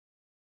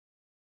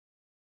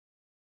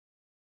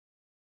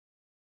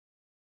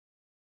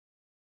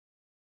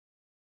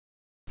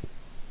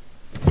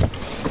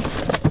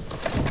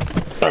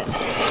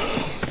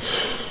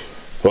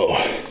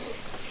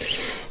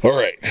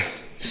Alright,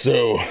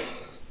 so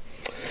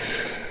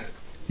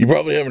you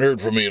probably haven't heard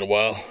from me in a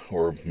while,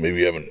 or maybe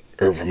you haven't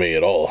heard from me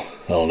at all.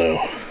 I don't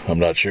know. I'm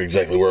not sure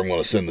exactly where I'm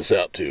going to send this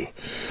out to.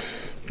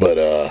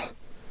 But,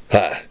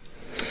 hi.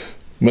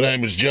 My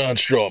name is John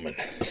Strawman.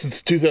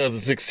 Since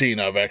 2016,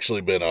 I've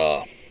actually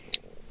been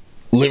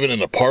living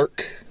in a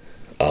park.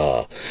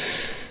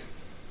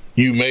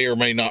 You may or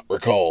may not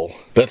recall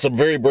that some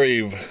very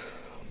brave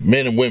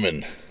men and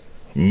women,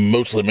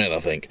 mostly men I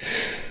think,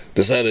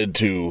 decided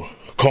to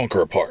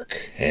conquer a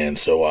park, and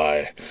so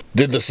I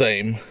did the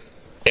same.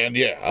 And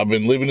yeah, I've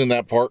been living in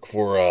that park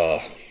for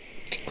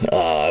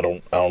I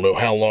don't know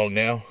how long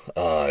now.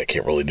 I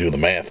can't really do the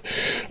math.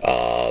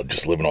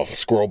 Just living off of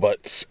squirrel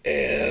butts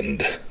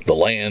and the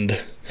land.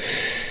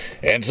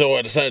 And so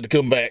I decided to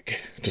come back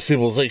to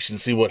civilization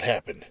and see what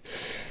happened.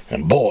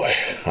 And boy,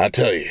 I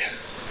tell you,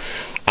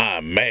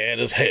 I'm mad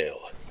as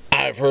hell.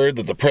 I've heard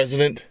that the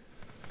president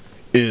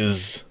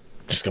is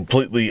just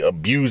completely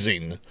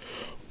abusing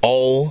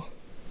all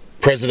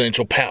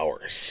presidential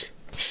powers,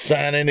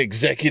 signing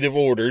executive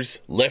orders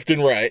left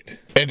and right,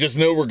 and just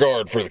no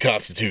regard for the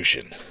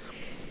Constitution.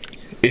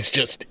 It's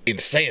just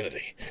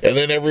insanity. And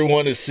then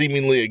everyone is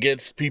seemingly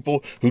against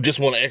people who just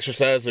want to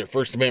exercise their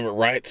First Amendment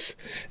rights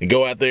and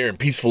go out there and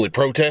peacefully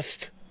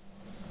protest.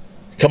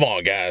 Come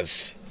on,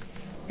 guys.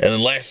 And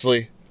then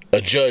lastly,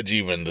 a judge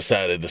even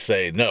decided to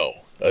say, no,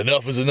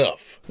 enough is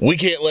enough. We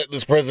can't let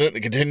this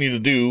president continue to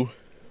do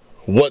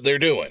what they're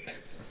doing.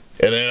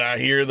 And then I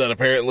hear that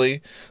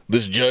apparently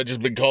this judge has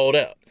been called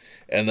out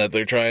and that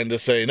they're trying to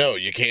say, no,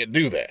 you can't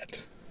do that.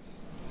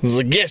 It's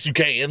like, yes, you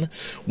can.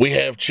 We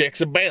have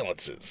checks and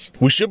balances.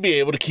 We should be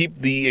able to keep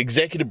the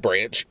executive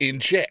branch in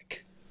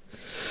check.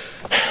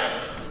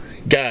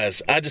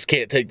 Guys, I just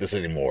can't take this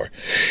anymore.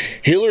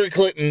 Hillary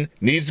Clinton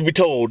needs to be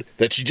told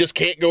that she just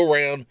can't go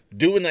around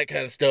doing that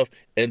kind of stuff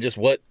and just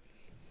what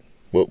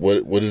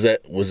is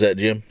that? Was that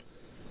Jim?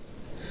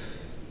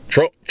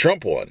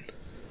 Trump won.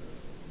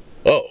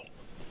 Oh.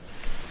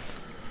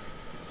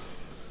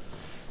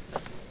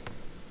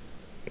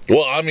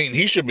 Well, I mean,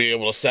 he should be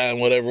able to sign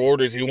whatever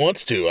orders he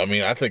wants to. I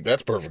mean, I think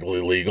that's perfectly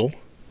legal.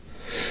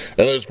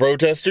 And those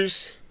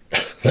protesters,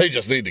 they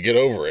just need to get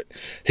over it.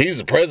 He's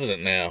the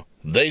president now.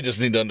 They just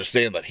need to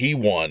understand that he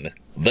won.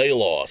 They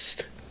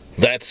lost.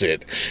 That's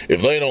it.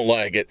 If they don't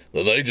like it,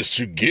 then they just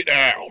should get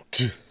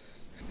out.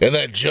 And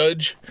that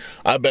judge,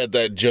 I bet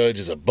that judge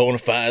is a bona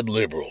fide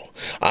liberal.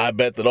 I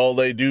bet that all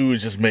they do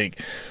is just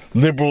make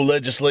liberal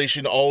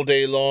legislation all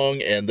day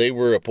long, and they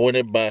were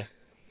appointed by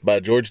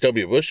George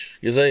W. Bush,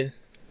 you say?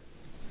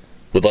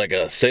 With like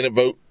a Senate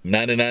vote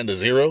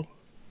 99-0?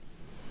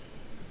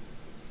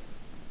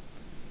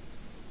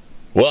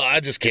 Well, I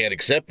just can't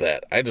accept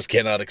that. I just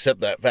cannot accept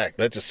that fact.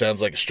 That just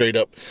sounds like a straight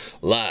up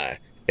lie.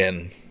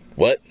 And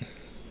what?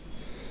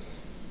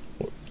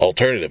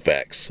 Alternative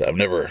facts. I've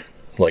never,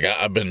 like,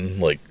 I've been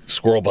like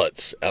squirrel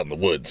butts out in the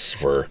woods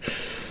for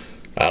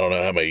I don't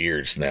know how many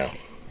years now.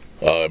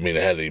 I mean,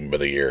 it hadn't even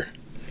been a year.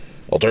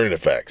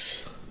 Alternative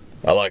facts.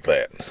 I like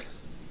that.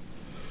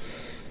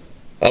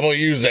 I'm going to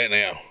use that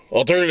now.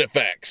 Alternative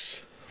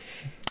facts.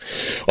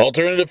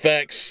 Alternative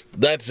facts.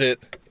 That's it.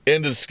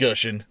 End of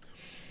discussion.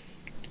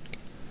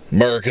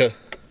 America.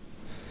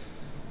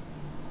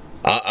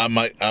 I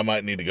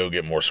might need to go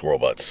get more squirrel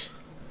butts.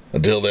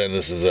 Until then,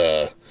 this is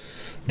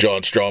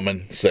John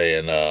Strawman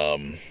saying,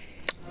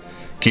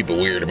 keep it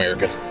weird,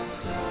 America.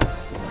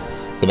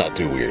 But not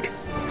too weird.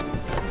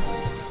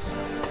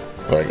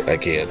 I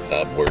can't.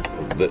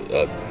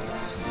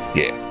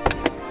 Yeah.